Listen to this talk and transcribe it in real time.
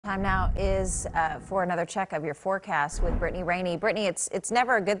Time now is for another check of your forecast with Brittany Rainey. Brittany, it's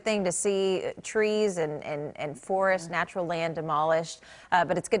never a good thing to see trees and forest, natural land demolished,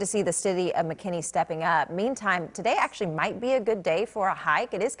 but it's good to see the city of McKinney stepping up. Meantime, today actually might be a good day for a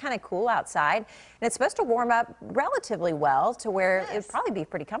hike. It is kind of cool outside, and it's supposed to warm up relatively well to where it'd probably be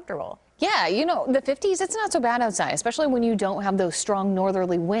pretty comfortable. Yeah, you know, the 50s, it's not so bad outside, especially when you don't have those strong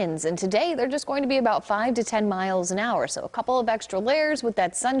northerly winds. And today they're just going to be about 5 to 10 miles an hour. So a couple of extra layers with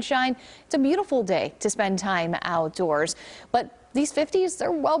that sunshine. It's a beautiful day to spend time outdoors. But these 50s,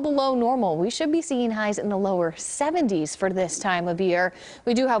 they're well below normal. We should be seeing highs in the lower 70s for this time of year.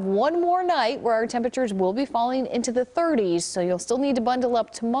 We do have one more night where our temperatures will be falling into the 30s. So you'll still need to bundle up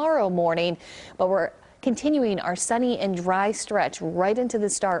tomorrow morning. But we're continuing our sunny and dry stretch right into the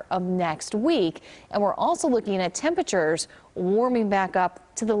start of next week. And we're also looking at temperatures warming back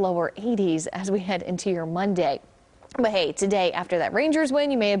up to the lower 80s as we head into your Monday. But hey, today after that Rangers win,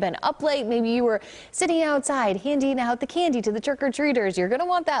 you may have been up late. Maybe you were sitting outside handing out the candy to the trick-or-treaters. You're going to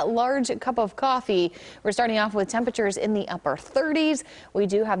want that large cup of coffee. We're starting off with temperatures in the upper 30s. We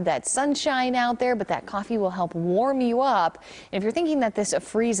do have that sunshine out there, but that coffee will help warm you up. And if you're thinking that this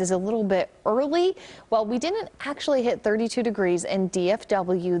freeze is a little bit early, well, we didn't actually hit 32 degrees in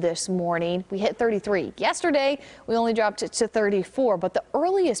DFW this morning. We hit 33. Yesterday, we only dropped it to 34, but the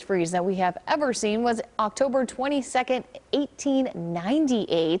earliest freeze that we have ever seen was October 22nd.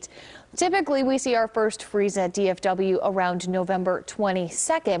 1898. Typically, we see our first freeze at DFW around November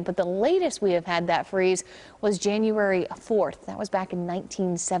 22nd, but the latest we have had that freeze was January 4th. That was back in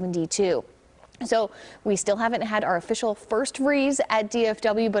 1972. So we still haven't had our official first freeze at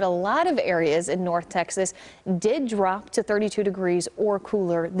DFW, but a lot of areas in North Texas did drop to 32 degrees or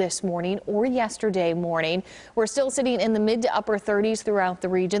cooler this morning or yesterday morning. We're still sitting in the mid to upper 30s throughout the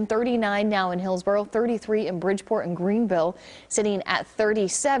region. 39 now in Hillsboro, 33 in Bridgeport and Greenville, sitting at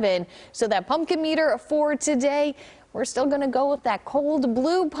 37. So that pumpkin meter for today, we're still going to go with that cold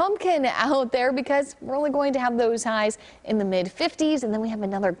blue pumpkin out there because we're only going to have those highs in the mid 50s, and then we have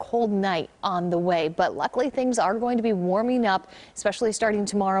another cold night on the way. But luckily things are going to be warming up, especially starting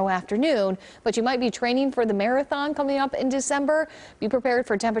tomorrow afternoon. But you might be training for the marathon coming up in December. Be prepared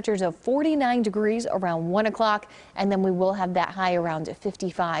for temperatures of 49 degrees around 1 o'clock, and then we will have that high around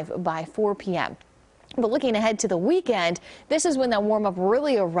 55 by 4 p.m. But looking ahead to the weekend, this is when that warm up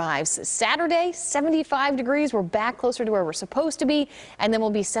really arrives. Saturday, 75 degrees. We're back closer to where we're supposed to be. And then we'll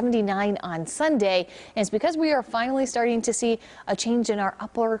be 79 on Sunday. And it's because we are finally starting to see a change in our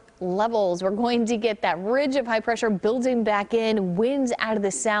upper levels. We're going to get that ridge of high pressure building back in, winds out of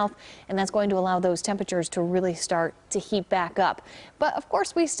the south, and that's going to allow those temperatures to really start to heat back up. But of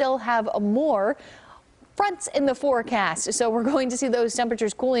course, we still have more fronts in the forecast, so we're going to see those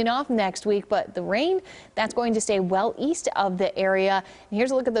temperatures cooling off next week, but the rain, that's going to stay well east of the area. And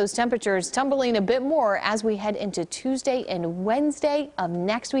here's a look at those temperatures tumbling a bit more as we head into Tuesday and Wednesday of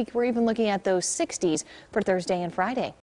next week. We're even looking at those 60s for Thursday and Friday.